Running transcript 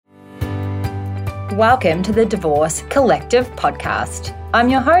Welcome to the Divorce Collective podcast. I'm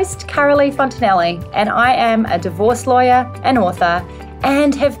your host, Carolee Fontanelli, and I am a divorce lawyer and author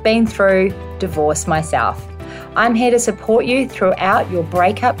and have been through divorce myself. I'm here to support you throughout your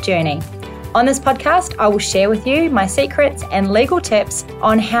breakup journey. On this podcast, I will share with you my secrets and legal tips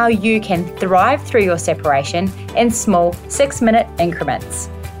on how you can thrive through your separation in small 6-minute increments.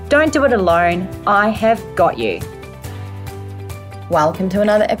 Don't do it alone. I have got you. Welcome to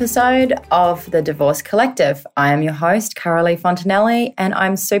another episode of the Divorce Collective. I am your host, Carolee Fontanelli, and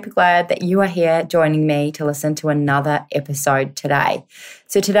I'm super glad that you are here joining me to listen to another episode today.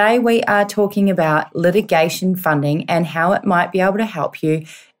 So today we are talking about litigation funding and how it might be able to help you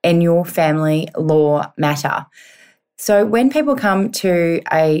in your family law matter. So when people come to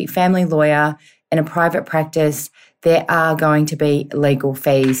a family lawyer in a private practice, there are going to be legal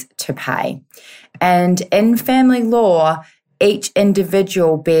fees to pay. And in family law, each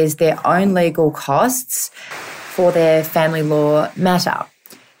individual bears their own legal costs for their family law matter.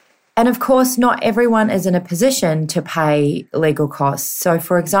 And of course, not everyone is in a position to pay legal costs. So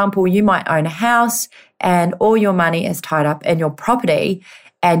for example, you might own a house and all your money is tied up in your property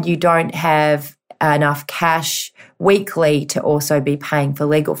and you don't have enough cash weekly to also be paying for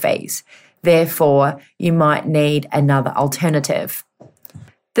legal fees. Therefore, you might need another alternative.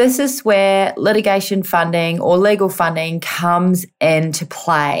 This is where litigation funding or legal funding comes into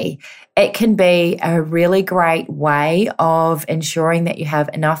play. It can be a really great way of ensuring that you have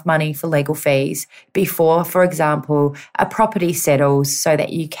enough money for legal fees before, for example, a property settles so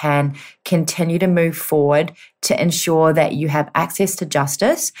that you can continue to move forward to ensure that you have access to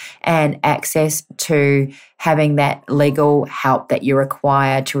justice and access to having that legal help that you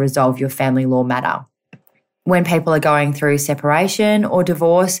require to resolve your family law matter. When people are going through separation or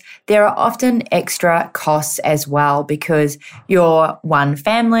divorce, there are often extra costs as well because you're one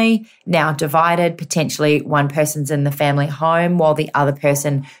family, now divided, potentially one person's in the family home while the other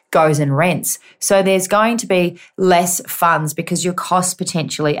person goes and rents. So there's going to be less funds because your costs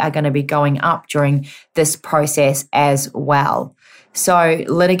potentially are going to be going up during this process as well. So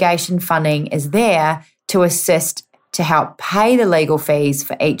litigation funding is there to assist to help pay the legal fees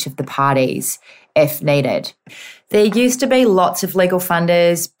for each of the parties if needed. There used to be lots of legal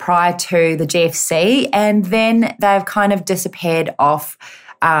funders prior to the GFC, and then they've kind of disappeared off.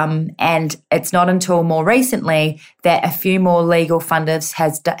 And it's not until more recently that a few more legal funders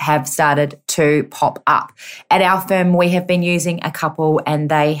have started to pop up. At our firm, we have been using a couple and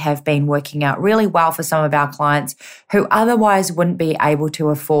they have been working out really well for some of our clients who otherwise wouldn't be able to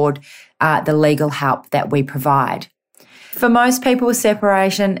afford the legal help that we provide. For most people,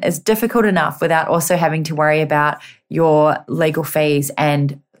 separation is difficult enough without also having to worry about your legal fees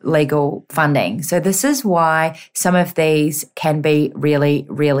and legal funding. So this is why some of these can be really,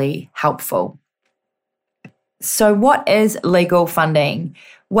 really helpful. So what is legal funding?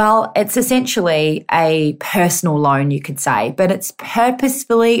 Well, it's essentially a personal loan, you could say, but it's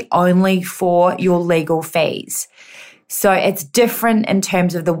purposefully only for your legal fees. So it's different in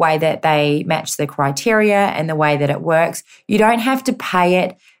terms of the way that they match the criteria and the way that it works. You don't have to pay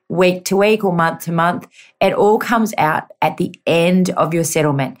it week to week or month to month. It all comes out at the end of your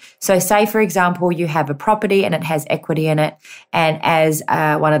settlement. So say, for example, you have a property and it has equity in it. And as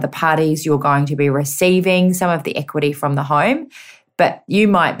one of the parties, you're going to be receiving some of the equity from the home. But you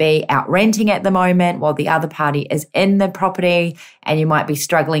might be out renting at the moment while the other party is in the property and you might be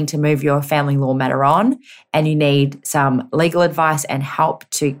struggling to move your family law matter on and you need some legal advice and help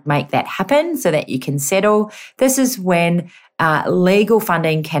to make that happen so that you can settle. This is when legal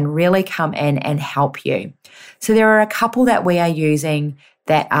funding can really come in and help you. So there are a couple that we are using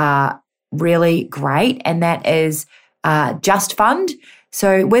that are really great, and that is Just Fund.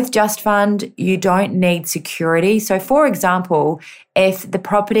 So with Just Fund, you don't need security. So for example, if the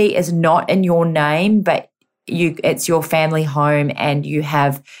property is not in your name, but it's your family home and you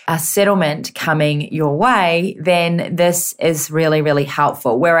have a settlement coming your way, then this is really, really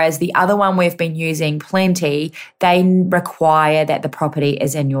helpful. Whereas the other one we've been using, Plenty, they require that the property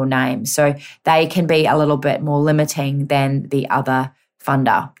is in your name. So they can be a little bit more limiting than the other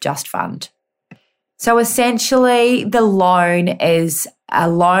funder, Just Fund. So essentially, the loan is a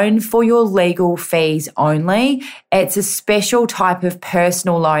loan for your legal fees only. It's a special type of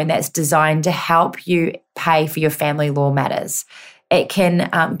personal loan that's designed to help you pay for your family law matters. It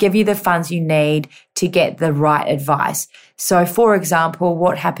can give you the funds you need to get the right advice. So for example,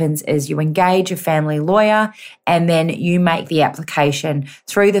 what happens is you engage a family lawyer and then you make the application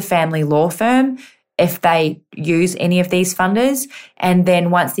through the family law firm. if they use any of these funders. And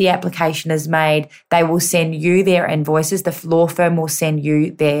then once the application is made, they will send you their invoices. The law firm will send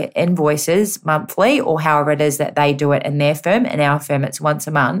you their invoices monthly, or however it is that they do it in their firm. In our firm, it's once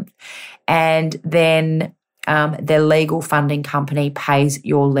a month. And then the legal funding company pays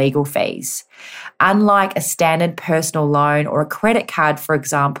your legal fees. Unlike a standard personal loan or a credit card, for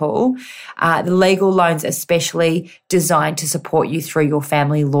example, the legal loans are specially designed to support you through your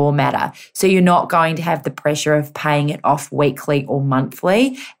family law matter. So you're not going to have the pressure of paying it off weekly or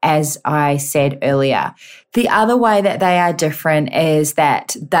monthly, as I said earlier. The other way that they are different is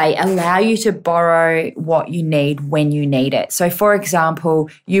that they allow you to borrow what you need when you need it. So for example,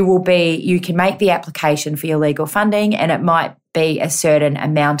 you can make the application for your legal funding, and it might be a certain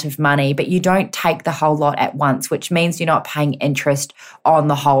amount of money, but you don't take the whole lot at once, which means you're not paying interest on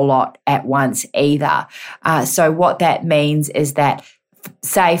the whole lot at once either. So what that means is that,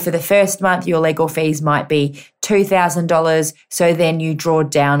 say for the first month, your legal fees might be $2,000. So then you draw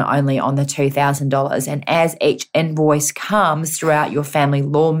down only on the $2,000. And as each invoice comes throughout your family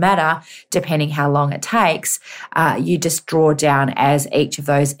law matter, depending how long it takes, you just draw down as each of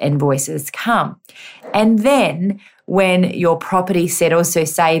those invoices come. And then when your property settles, so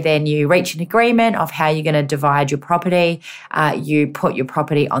say then you reach an agreement of how you're going to divide your property, you put your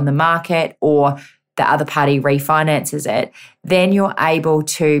property on the market, or the other party refinances it, then you're able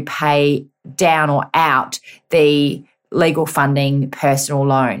to pay down or out the legal funding personal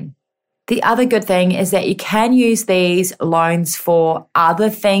loan. The other good thing is that you can use these loans for other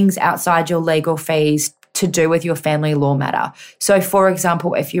things outside your legal fees to do with your family law matter. So for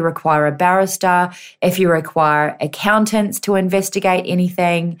example, if you require a barrister, if you require accountants to investigate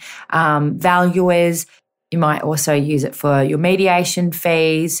anything, valuers, you might also use it for your mediation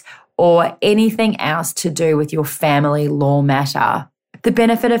fees or anything else to do with your family law matter. The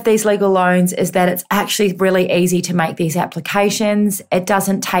benefit of these legal loans is that it's actually really easy to make these applications. It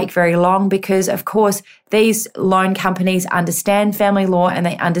doesn't take very long because, of course, these loan companies understand family law and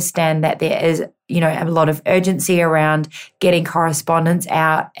they understand that there is, a lot of urgency around getting correspondence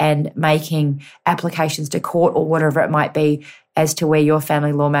out and making applications to court or whatever it might be as to where your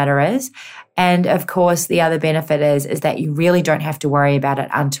family law matter is. And of course, the other benefit is that you really don't have to worry about it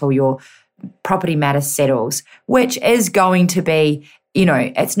until your property matter settles, which is going to be,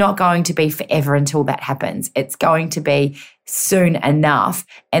 it's not going to be forever until that happens. It's going to be soon enough.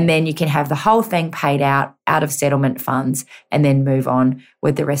 And then you can have the whole thing paid out of settlement funds and then move on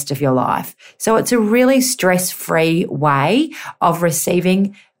with the rest of your life. So it's a really stress-free way of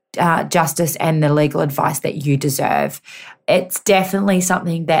receiving justice and the legal advice that you deserve. It's definitely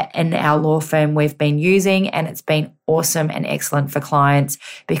something that in our law firm we've been using, and it's been awesome and excellent for clients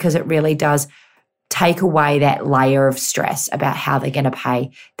because it really does take away that layer of stress about how they're going to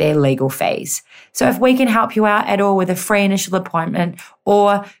pay their legal fees. So if we can help you out at all with a free initial appointment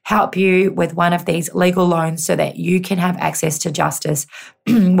or help you with one of these legal loans so that you can have access to justice,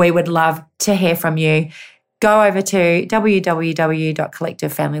 we would love to hear from you. Go over to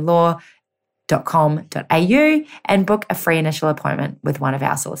www.collectivefamilylaw.com.au and book a free initial appointment with one of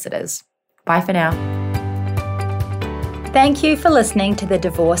our solicitors. Bye for now. Thank you for listening to the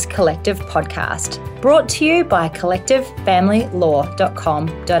Divorce Collective podcast, brought to you by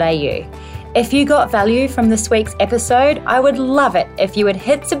collectivefamilylaw.com.au. If you got value from this week's episode, I would love it if you would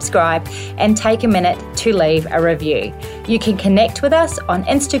hit subscribe and take a minute to leave a review. You can connect with us on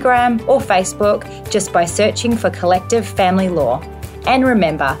Instagram or Facebook just by searching for Collective Family Law. And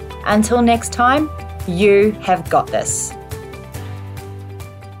remember, until next time, you have got this.